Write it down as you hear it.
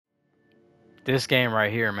This game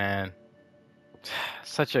right here, man.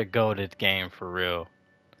 Such a goated game for real.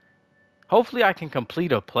 Hopefully I can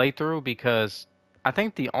complete a playthrough because I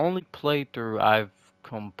think the only playthrough I've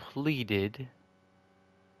completed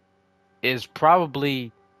is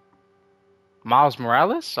probably Miles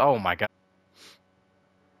Morales. Oh my god.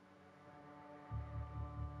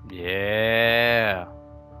 Yeah.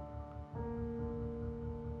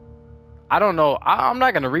 I don't know. I'm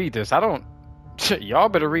not gonna read this. I don't. Y'all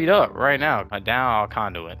better read up right now. Down all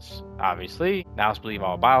conduits, obviously. Now let's believe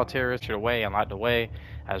all bioterrorists are away and locked away.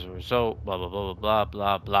 As a result, blah blah blah blah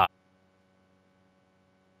blah blah.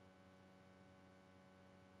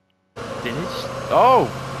 Finished?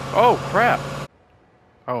 Oh crap.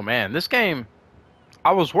 Oh man, this game.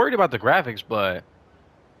 I was worried about the graphics, but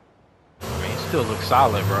I mean, it still looks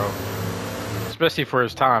solid, bro. Especially for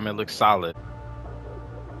its time, it looks solid.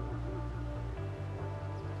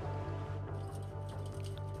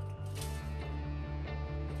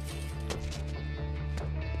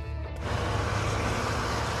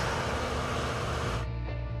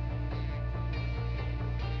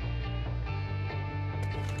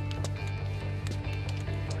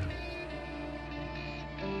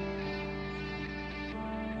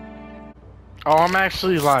 Oh, I'm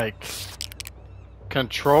actually like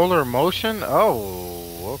controller motion?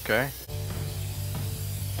 Oh, okay.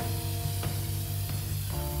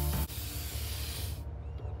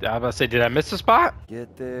 I was about to say, did I miss a spot?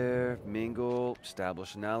 Get there, mingle,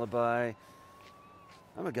 establish an alibi.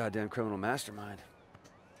 I'm a goddamn criminal mastermind.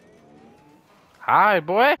 Hi,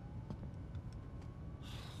 boy.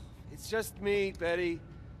 It's just me, Betty.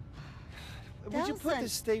 Would you put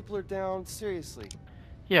this stapler down? Seriously.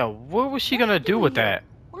 Yeah, what was she gonna do with that?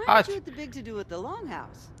 Why aren't you at the big to-do at the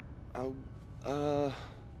Longhouse?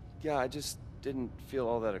 Yeah, I just didn't feel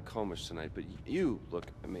all that accomplished tonight, but you look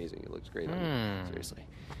amazing. It looks great on you. Seriously.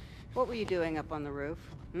 What were you doing up on the roof?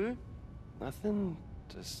 Hmm? Nothing,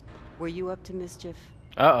 just... Were you up to mischief?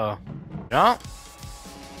 Uh-oh. No?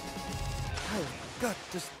 Oh, God,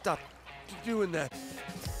 just stop doing that.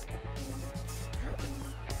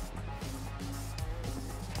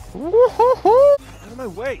 Woo-hoo-hoo. Out of my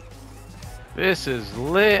way. This is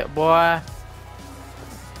lit, boy.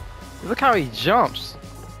 Look how he jumps.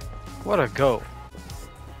 What a goat.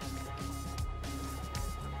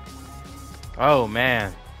 Oh,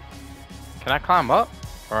 man. Can I climb up?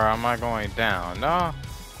 Or am I going down? No.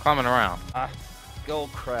 Climbing around.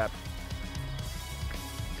 Gold crap.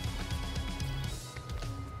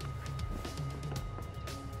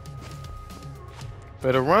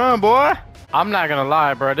 Better run, boy. I'm not gonna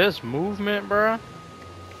lie, bro. This movement, bro.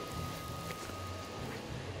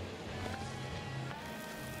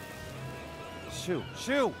 Shoo.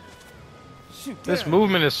 Shoo. Shoot. This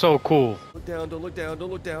movement is so cool. Look down, don't look down, don't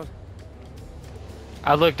look down.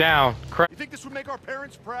 I look down. You think this would make our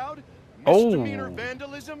parents proud? Oh. Misdemeanor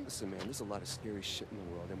vandalism? Listen, man, there's a lot of scary shit in the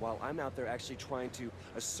world, and while I'm out there actually trying to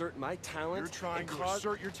assert my talent, You're trying to cause...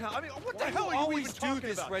 assert your talent. I mean, what the Why hell do are you you always even do talking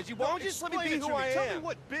this, about? Reggie? Why don't you just let me Explain be it who to me. I Tell am? me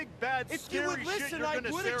what big, bad, If you scary would shit listen, you're I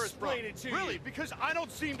gonna would scare us explain from. it to you. Really? Because I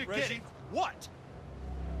don't seem to get Reggie. it. What?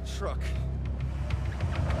 Truck.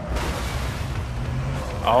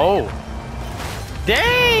 Oh.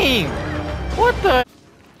 Dang! What the?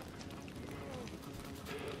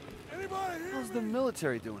 How's the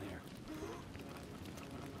military doing here?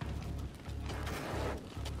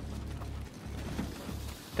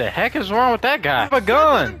 The heck is wrong with that guy? I have a Let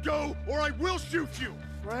gun. him go, or I will shoot you.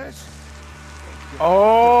 Reg?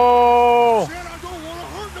 Oh. Man, I don't want to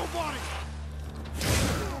hurt nobody.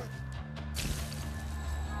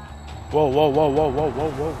 Whoa, whoa, whoa, whoa, whoa,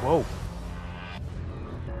 whoa, whoa, whoa.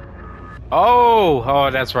 Oh,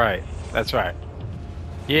 that's right. That's right.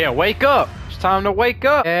 Yeah, wake up. It's time to wake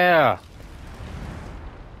up. Yeah.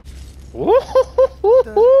 What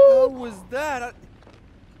the hell was that?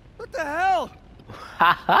 What the hell?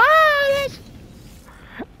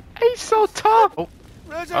 He's so tough. Oh,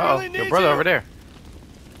 Reg, I really need your brother you. over there.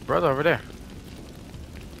 Brother over there.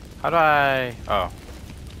 How do I? Oh.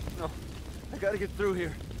 No, I gotta get through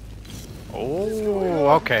here. Oh,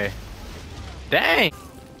 okay. Dang.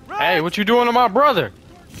 Reg! Hey, what you doing to my brother?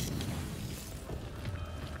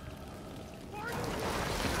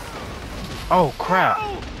 Oh crap.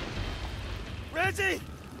 No! Reggie!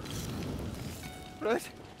 Reg,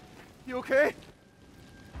 you okay?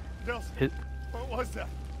 Nelson, what was that?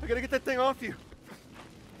 I gotta get that thing off you.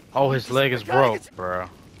 Oh, his leg is broke, bro.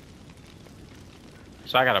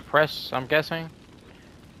 So I gotta press, I'm guessing.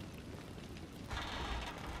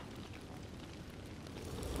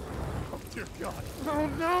 Dear God. No,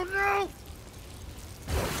 no, no!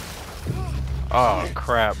 Oh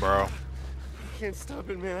crap, bro. can't stop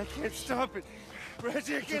it, man. I can't stop it.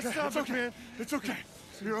 Reggie, I can't stop it, man. It's okay.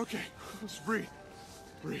 You're okay. Just breathe.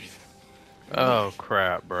 Breathe. Oh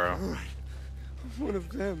crap, bro. All right. I'm one of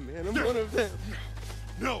them, man. I'm one of them.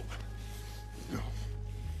 No. No.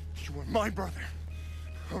 You are my brother.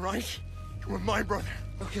 All right? You are my brother.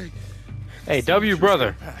 Okay. Hey, W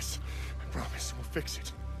brother. Pass. I promise. We'll fix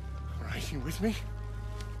it. All right? You with me?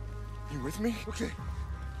 You with me? Okay.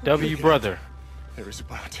 W brother. There is a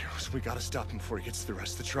bioterrorist. We gotta stop him before he gets to the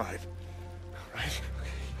rest of the tribe. All right?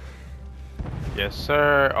 Yes,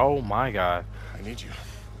 sir. Oh my God. I need you.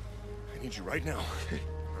 I need you right now.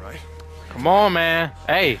 All right? Come on, man.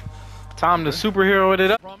 Hey, time to superhero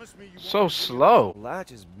it up. Promise me you won't So slow.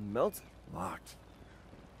 Latch is melted. Locked.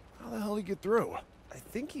 How the hell did he get through? I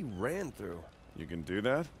think he ran through. You can do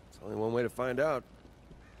that? It's only one way to find out.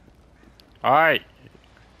 All right,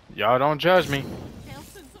 y'all don't judge me.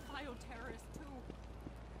 Nelson's a bioterrorist too.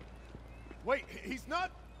 Wait, he's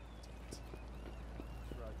not.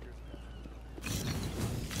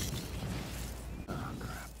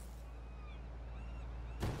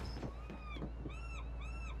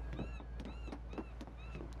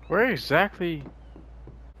 Where exactly?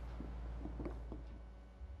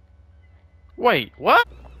 Wait, what?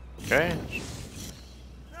 Okay.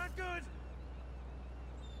 Not good.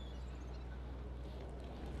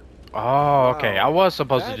 Oh, okay. I was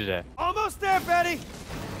supposed to That- do that. Almost there, Betty.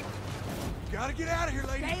 Gotta get out of here,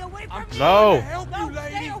 lady. Stay away from me! No. Help No, you,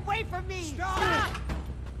 lady. stay away from me! Stop.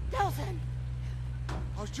 Nelson!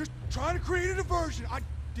 I was just trying to create a diversion. I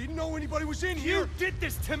didn't know anybody was in here. You did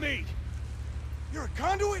this to me. You're a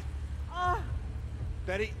conduit?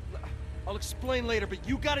 Betty, I'll explain later, but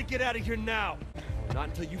you gotta get out of here now. Not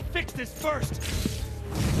until you fix this first.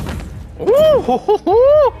 Ooh, hoo, hoo,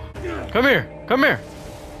 hoo. Come here, come here.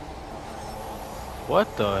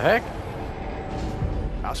 What the heck?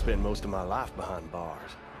 I spend most of my life behind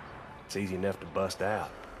bars. It's easy enough to bust out.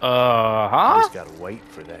 You Huh? just gotta wait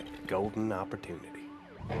for that golden opportunity.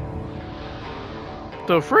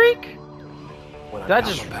 The freak? When I That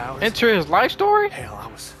got just my powers, enter his life story? hell, I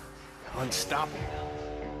was unstoppable.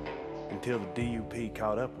 Until the DUP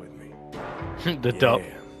caught up with me. The dope.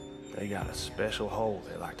 Yeah, they got a special hole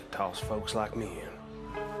they like to toss folks like me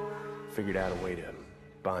in. Figured out a way to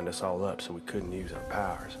bind us all up so we couldn't use our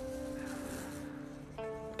powers.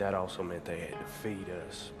 That also meant they had to feed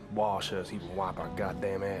us, wash us, even wipe our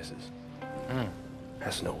goddamn asses.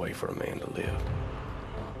 That's no way for a man to live.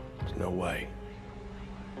 There's no way.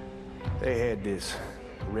 They had this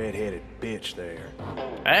red-headed bitch there.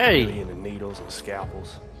 Hey. Really into needles and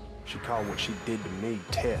scalpels. She called what she did to me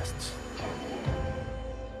tests.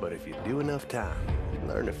 But if you do enough time, you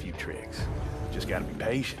learn a few tricks. You just gotta be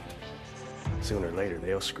patient. Sooner or later,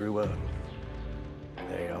 they'll screw up.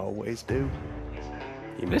 They always do.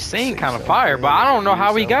 You This may scene see kind of fire, but I something, don't know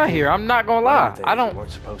how we do got something, here. I'm not gonna learn lie. things I you don't.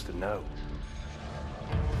 weren't supposed to know.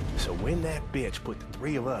 So when that bitch put the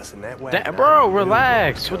three of us in that way, Bro,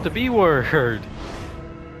 relax with the B word.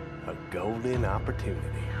 a golden opportunity.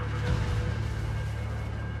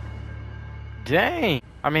 Dang.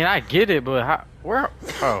 I mean, I get it, but how? Where?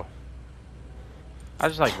 Oh. I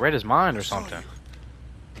just like read his mind or something.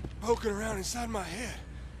 Poking around inside my head.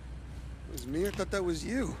 It was me? I thought that was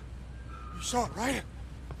you. You saw it, right?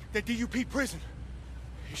 That DUP prison.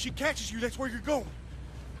 If she catches you, that's where you're going.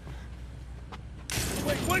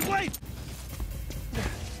 Wait!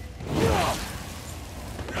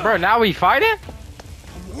 Bro, now we fighting?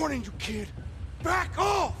 I'm warning you, kid. Back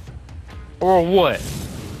off! Or what?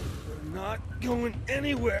 I'm not going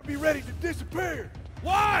anywhere. Be ready to disappear.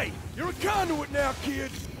 Why? You're a conduit now, kid.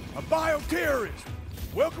 A bioterrorist.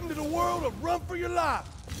 Welcome to the world of run for your life.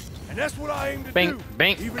 And that's what I aim to Bink, do.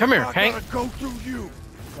 bink. Even Come if here, I Hank. gotta go through you.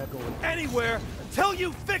 Not going anywhere until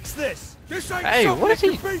you fix this. This ain't Hey, something what is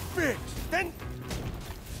that he- can be fixed. Then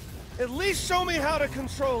at least show me how to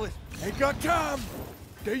control it. Ain't got time.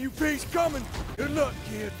 DUP's coming. Good luck,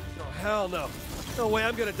 kid. Oh, hell no. No way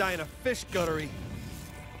I'm gonna die in a fish guttery.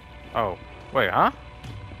 Oh, wait, huh?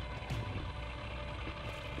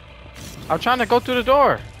 I'm trying to go through the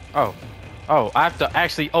door. Oh, I have to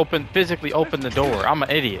actually physically open the door. I'm an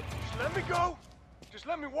idiot. Just let me go. Just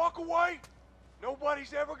let me walk away.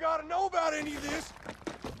 Nobody's ever gotta know about any of this.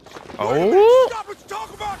 Wait a minute, Oh, stop! Let's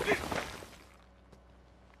talk about this.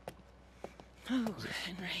 Oh,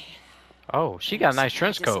 Henry. oh, she got a nice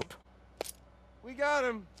trench coat. We got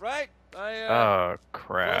him, right? I, Oh, Flushed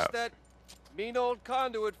crap. that mean old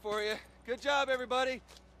conduit for you. Good job, everybody.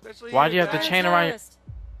 Especially Why do you have the guys. chain around your... Bioterrorist.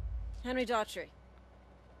 Henry Daughtry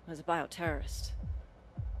was a bioterrorist.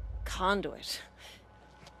 Conduit.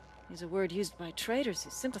 He's a word used by traitors who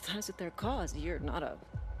sympathize with their cause. You're not a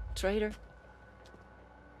traitor.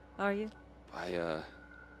 are you? I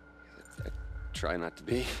try not to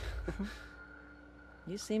be.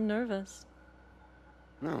 You seem nervous.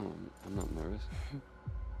 No, I'm not nervous.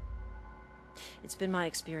 It's been my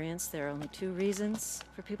experience there are only two reasons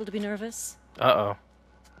for people to be nervous. Uh-oh.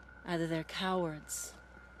 Either they're cowards,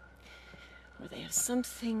 or they have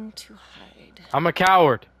something to hide. I'm a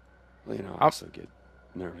coward. Well, you know, I also get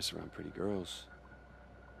nervous around pretty girls.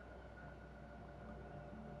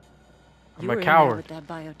 I'm You a were in there coward. with that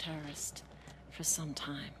bioterrorist for some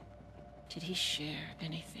time. Did he share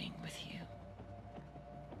anything with you?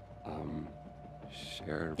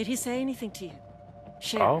 Share. Did he say anything to you?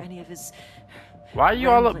 Share Oh. any of his... Why you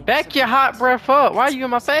all up? ramblings Back your hot about- breath up. Why are you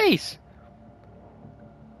in my face?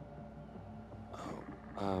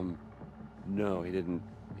 No, he didn't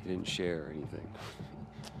share anything.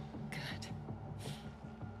 Good.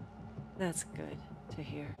 That's good to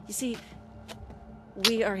hear. You see,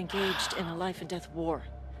 we are engaged in a life and death war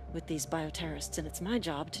with these bioterrorists, and it's my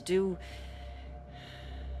job to do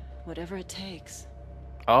whatever it takes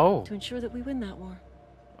Oh. to ensure that we win that war.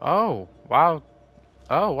 Oh. Wow.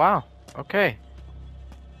 Oh, wow. Okay.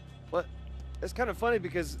 What? It's kind of funny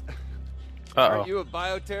because Uh-oh. aren't you a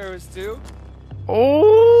bioterrorist too?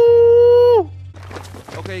 Oh.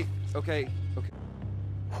 Okay.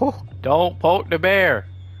 Don't poke the bear.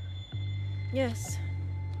 Yes,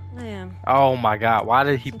 I am. Oh my God. Why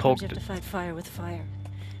did he Sometimes poke you have the... to fight fire with fire.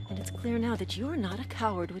 And it's clear now that you are not a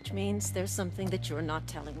coward, which means there's something that you're not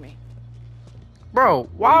telling me. Bro,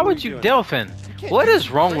 why What are would you you doing? Delphin? What is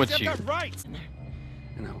wrong with you? Right. In there.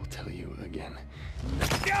 And I will tell you again.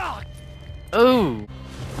 Ooh.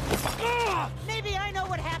 Maybe I know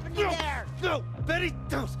what happened in there. No, Betty,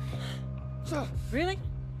 don't. Really?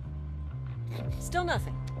 Still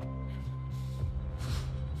nothing.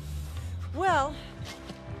 Well,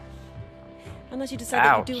 unless you decide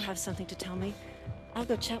that you do Ouch. have something to tell me, I'll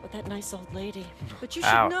go chat with that nice old lady. But you should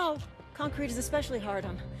Ouch. know, concrete is especially hard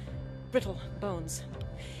on brittle bones.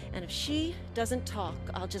 And if she doesn't talk,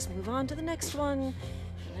 I'll just move on to the next one,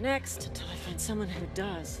 and the next, until I find someone who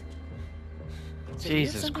does. So do you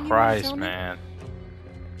have Jesus something you wanna Christ, tell me? man.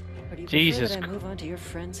 Or do you Jesus prefer that I move on to your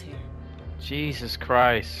friends here? Jesus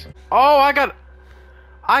Christ. Oh, I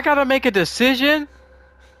gotta make a decision?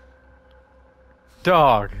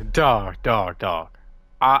 Dog.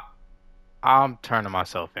 I'm turning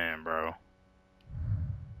myself in, bro.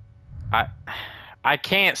 I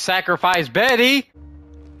can't sacrifice Betty.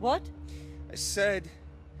 What? I said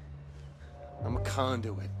I'm a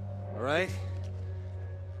conduit, all right?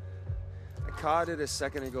 I caught it a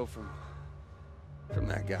second ago from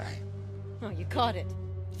that guy. Oh, you caught it.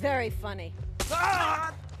 Very funny.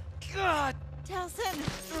 Ah! God! Telson!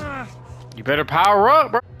 You better power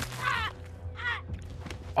up, bro.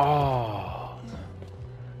 Oh.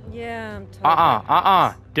 Yeah, I'm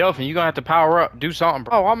totally... Delphin, you gonna have to power up. Do something,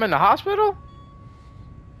 bro. Oh, I'm in the hospital?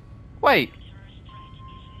 Wait.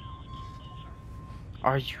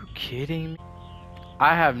 Are you kidding me?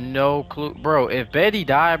 I have no clue. Bro, if Betty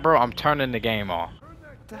died, bro, I'm turning the game off.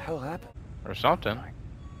 What the hell happened? Or something.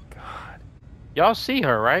 God. Y'all see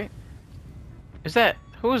her, right? Is that...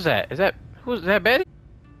 Who's that? Who's that, Betty?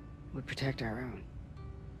 We protect our own.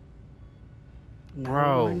 No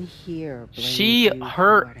Bro, one here blames she you for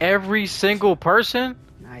hurt what every single person?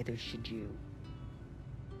 happened. Neither should you.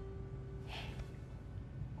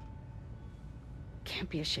 Can't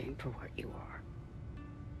be ashamed for what you are.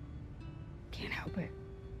 Can't help it.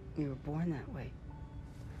 You were born that way.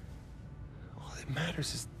 All that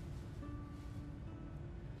matters is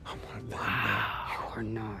I'm one of them now. You are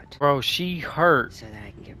not. Bro, she hurt So that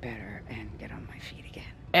I can get better and get on my feet again.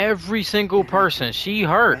 every single person. She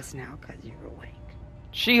hurt. That's now because you're awake.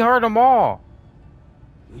 She hurt them all.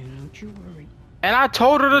 You don't you worry. And I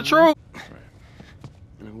told her the truth.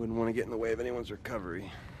 And I wouldn't want to get in the way of anyone's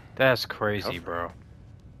recovery. That's crazy, bro.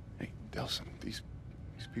 Hey, Delson, these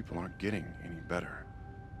people aren't getting any better.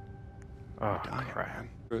 Oh, Dying, crap. man.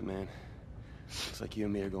 Screw it, man. Looks like you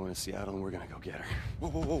and me are going to Seattle and we're gonna go get her.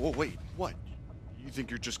 Whoa, wait, what? You think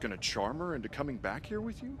you're just gonna charm her into coming back here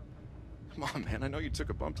with you? Come on, man, I know you took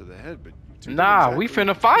a bump to the head, but you took it Nah, we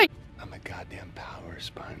exactly- finna fight. I'm a goddamn power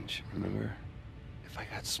sponge, remember? If I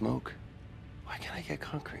got smoke, why can't I get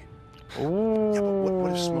concrete? Ooh. Yeah, but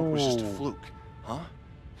what if smoke was just a fluke, huh?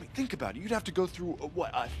 I mean, think about it. You'd have to go through,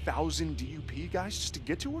 1,000 DUP guys just to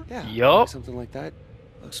get to her? Yeah, Yup. something like that.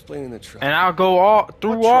 I'll explain in the truck. And I'll go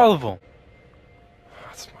through What all truck? of them.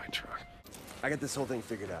 That's my truck. I got this whole thing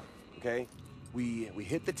figured out, okay? We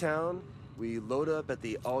hit the town, we load up at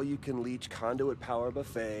the all-you-can-leech conduit power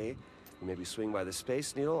buffet, we maybe swing by the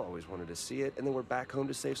Space Needle, always wanted to see it, and then we're back home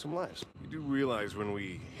to save some lives. You do realize when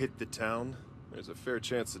we hit the town, there's a fair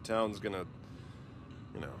chance the town's gonna,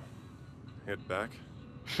 you know, hit back.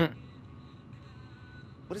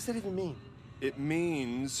 What does that even mean? It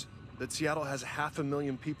means that Seattle has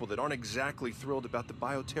 500,000 people that aren't exactly thrilled about the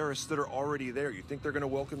bioterrorists that are already there. You think they're gonna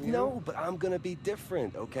welcome you? No, but I'm gonna be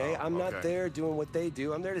different, okay? Oh, I'm not okay. there doing what they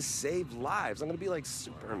do. I'm there to save lives. I'm gonna be like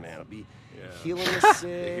Superman. I'll be Yeah. healing the The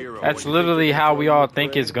sick. hero. That's What, you literally think they're how gonna we throw you all a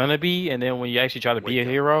think it's parade? gonna be, and then when you actually try to be a Wake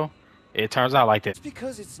up. hero, it turns out like this. Just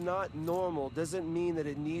because it's not normal doesn't mean that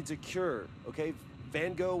it needs a cure, okay?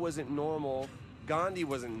 Van Gogh wasn't normal. Gandhi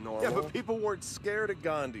wasn't normal. Yeah, but people weren't scared of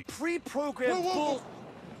Gandhi. Pre-programmed bull.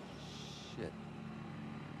 Shit.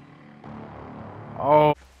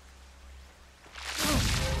 Oh.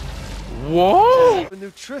 Whoa! A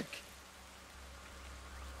new trick.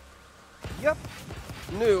 Yep.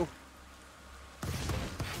 New.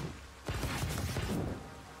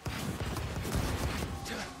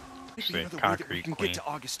 Maybe another way that we Concrete can queen. get to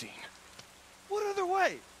Augustine. What other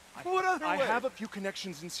way? What other I way? have a few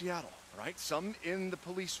connections in Seattle, all right? Some in the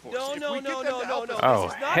police force. No, If no, we get no, them no, to no, help no. us- Oh,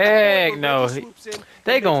 This is not heck the point where no. Reggie swoops in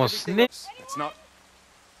They and gonna makes everything snitch. else. That's not.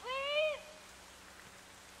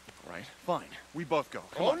 All right, fine. We both go.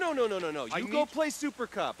 Come Oh, on. no, no, no, no, no. I You go need- play Super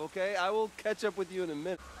Cop, okay? I will catch up with you in a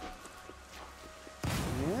minute.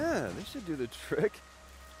 Yeah, this should do the trick.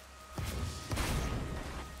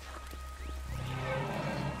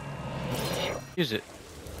 Use it.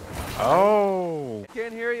 Oh.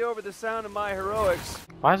 Can't hear you over the sound of my heroics.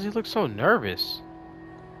 Why does he look so nervous?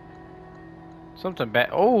 Something bad.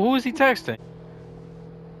 Oh, who is he texting?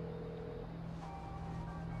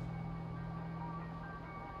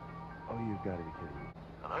 Oh, you've got to be kidding me.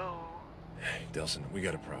 Hello? Hey, Delson, we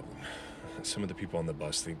got a problem. Some of the people on the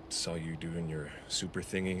bus, they saw you doing your super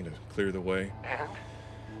thingy to clear the way.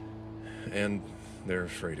 And they're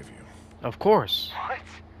afraid of you. Of course.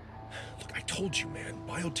 Look, I told you, man.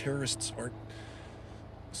 Bioterrorists aren't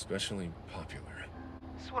especially popular.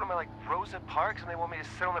 So what am I, like Rosa Parks, and they want me to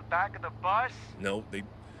sit on the back of the bus? No, they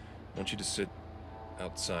want you to sit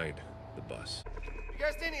outside the bus. You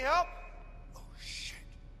guys need any help? Oh, shit.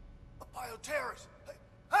 A bioterrorist.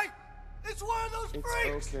 Hey, it's one of those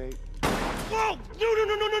freaks! Okay. Whoa! No, no,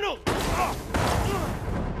 no, no, no, no!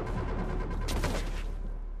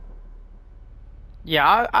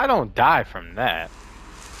 Yeah, I don't die from that.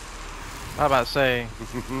 How about say?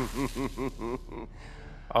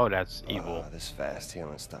 Oh, that's evil. This fast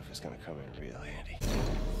healing stuff is gonna come in real handy.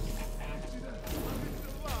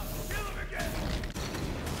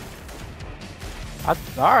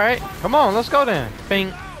 All right, come on, let's go then.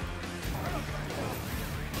 Bing.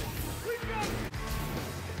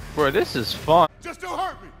 Bro, this is fun. Just don't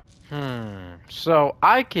hurt me! So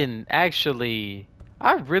I can actually.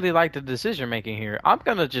 I really like the decision making here. I'm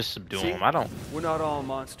gonna just subdue him. I don't. We're not all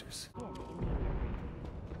monsters.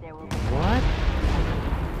 What?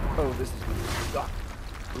 Oh, this is gonna suck.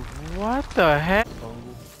 What the heck? Oh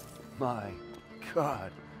my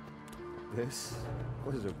god. This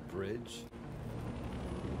was a bridge?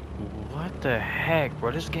 What the heck,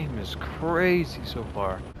 bro? This game is crazy so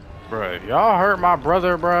far. Bro, y'all hurt my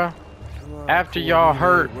brother, bro. After y'all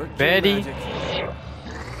hurt Betty.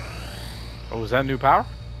 Oh, is that new power?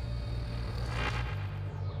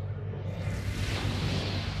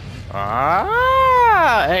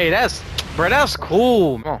 Ah, hey, that's, bro, that's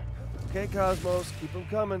cool. Come on. Okay, Cosmos, keep them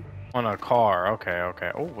coming. On a car, okay,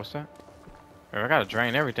 okay. Oh, what's that? I gotta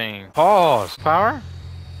drain everything. Pause. Power?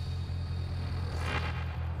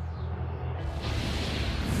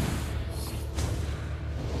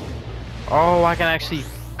 Oh, I can actually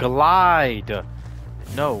glide.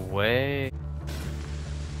 No way.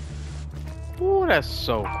 Ooh, that's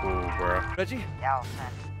so cool, bro. Reggie? Delson.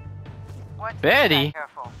 What's Betty?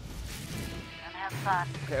 Careful. And have fun.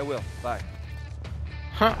 Okay, I will. Bye.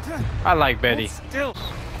 Huh. I like Betty. Still.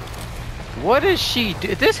 What is she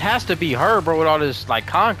do? This has to be her, bro, with all this, like,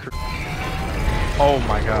 concrete. Oh,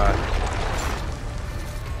 my God.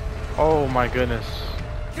 Oh, my goodness.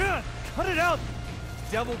 God, cut it out,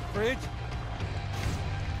 devil bridge!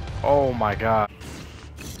 Oh, my God.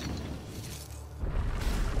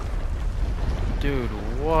 Dude,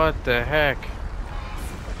 what the heck?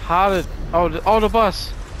 How did... Oh, the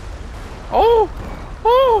bus. Oh!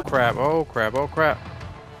 Oh, crap. Oh, crap. Oh, crap.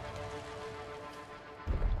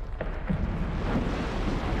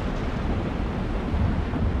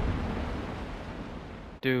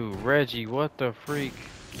 Dude, Reggie, what the freak?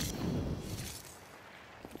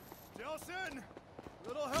 Delson,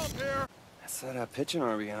 little help here. That's that pitching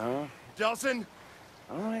army, huh? Delson,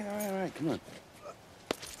 All right, come on.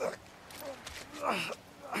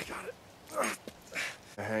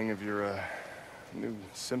 The hang of your New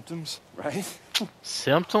symptoms? Right?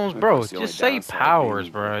 Symptoms, Of bro. course, the only Just say downside powers,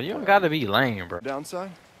 being, bro. You don't gotta be lame, bro.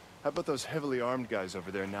 Downside? How about those heavily armed guys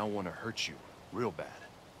over there now want to hurt you real bad?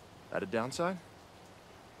 That a downside?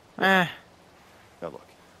 Eh. Now look,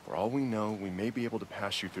 for all we know, we may be able to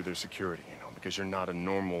pass you through their security, you know, because you're not a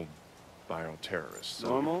normal bioterrorist. So...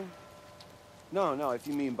 Normal? No, if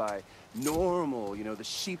you mean by normal, you know, the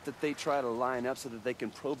sheep that they try to line up so that they can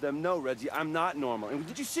probe them. No, Reggie, I'm not normal. And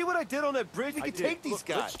did you see what I did on that bridge? We can take these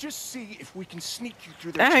guys. Let's just see if we can sneak you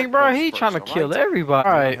through their Dang, bro, he checkpoints trying to first, kill all right? everybody.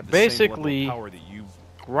 You Alright, have the same level of basically, power that you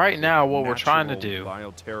right now what we're trying to do,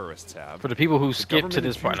 bioterrorists have. for the people who The skip to government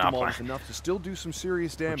this part, infused them all now with enough to still do some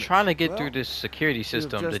serious we're damage. trying to get Well, through this security you've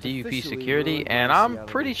system, the just DUP officially security, ruined and my I'm Seattle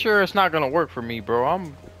pretty vacation. sure it's not gonna work for me, bro.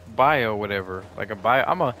 I'm bio whatever, like a bio.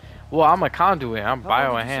 I'm a conduit. I'm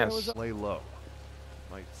bio enhanced. Lay low.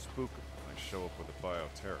 Might spook them when I show up with a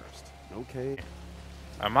bioterrorist. Okay.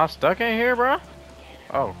 Am I stuck in here, bro?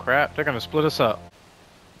 Oh crap! They're gonna split us up.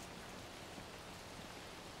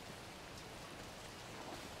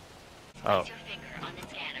 Oh.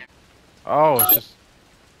 Oh, it's just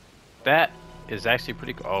that is actually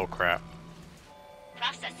pretty cool. Oh crap.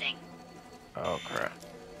 Processing. Oh crap.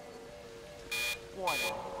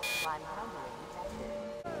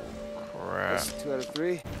 Crap. That's 2 out of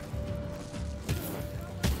 3.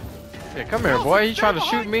 Hey, come here, boy. You trying to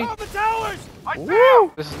shoot me? The towers!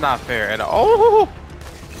 Woo! This is not fair at all. Oh!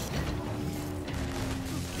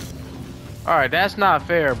 Alright, that's not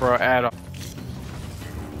fair, bro, at all.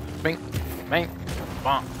 Bing, bing,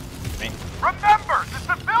 bonk, bing. Remember, the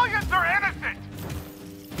civilians are innocent!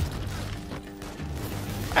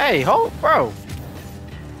 Hey, hold, bro.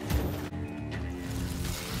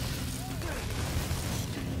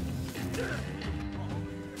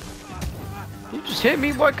 You just hit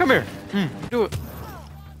me, boy. Come here. Do it.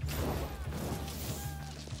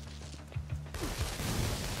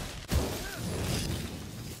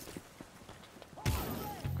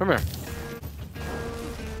 Come here.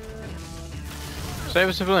 Save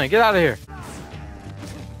a civilian. Get out of here.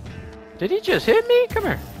 Did he just hit me? Come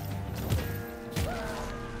here.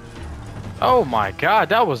 Oh my god,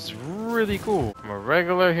 that was really cool. I'm a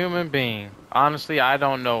regular human being. Honestly, I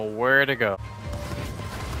don't know where to go.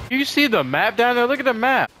 You see the map down there? Look at the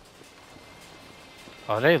map.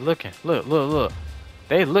 Oh, they looking. Look, look, look.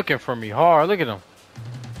 They looking for me hard. Look at them.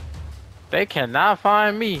 They cannot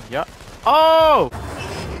find me. Yup. Oh!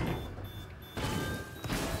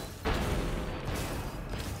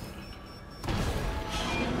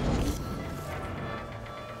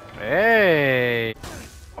 Hey.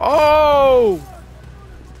 Oh!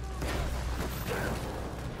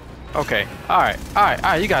 Okay. Alright.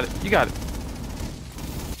 Alright. You got it. You got it.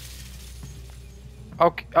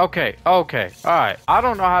 Okay. Alright. I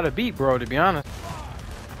don't know how to beat bro, to be honest.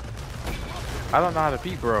 I don't know how to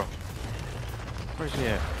beat bro. Where's he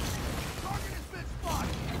at?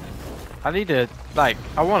 I need to, like,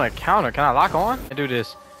 I want to counter. Can I lock on? And do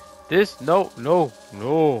this. No,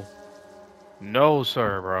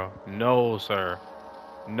 sir, bro. No, sir.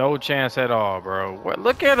 No chance at all, bro. What?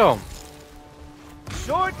 Look at him.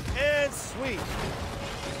 Short and sweet.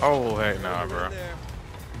 Oh, heck nah, bro.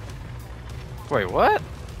 Wait, what?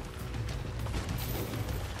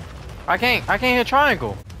 I can't hit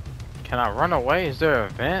triangle. Can I run away? Is there a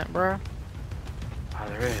vent, bro? Oh,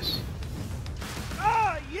 there is.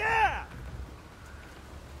 Ah, yeah!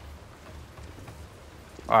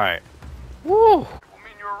 Alright. Woo! Well,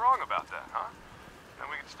 mean you were wrong about that, huh? Then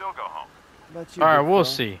we can still go home. Alright, we'll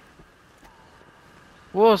see.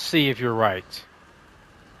 We'll see if you're right.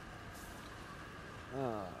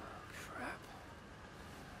 Oh, crap.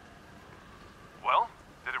 Well,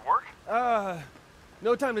 did it work?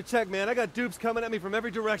 No time to check, man. I got dupes coming at me from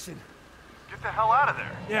every direction. Get the hell out of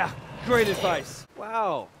there. Yeah, great advice.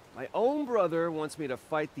 Wow. My own brother wants me to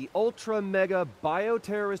fight the ultra mega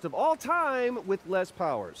bioterrorist of all time with less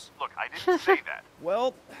powers. Look, I didn't say that.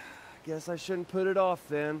 Well, guess I shouldn't put it off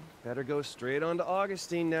then. Better go straight on to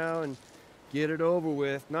Augustine now and get it over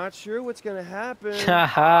with. Not sure what's gonna happen.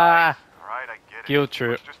 Haha. All right, I get it. Guilt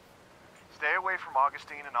trip. Just stay away from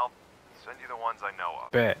Augustine and I'll send you the ones I know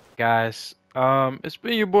of. Bet. Guys, it's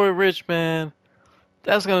been your boy Rich, man.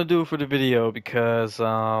 That's gonna do it for the video because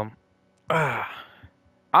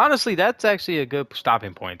honestly, that's actually a good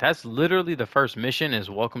stopping point. That's literally the first mission is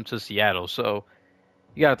Welcome to Seattle. So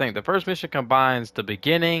you gotta think the first mission combines the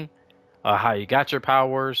beginning, how you got your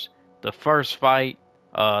powers, the first fight,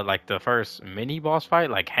 like the first mini boss fight,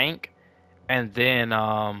 like Hank, and then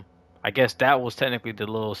I guess that was technically the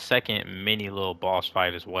little second mini little boss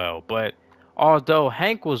fight as well. But although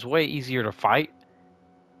Hank was way easier to fight,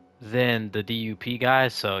 than the DUP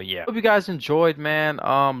guys. So yeah, hope you guys enjoyed, man.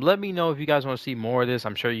 Let me know if you guys want to see more of this.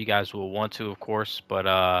 I'm sure you guys will want to, of course, but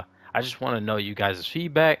I just want to know you guys'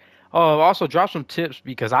 feedback. Oh, also drop some tips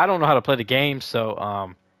because I don't know how to play the game.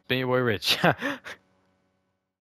 So been your boy Rich.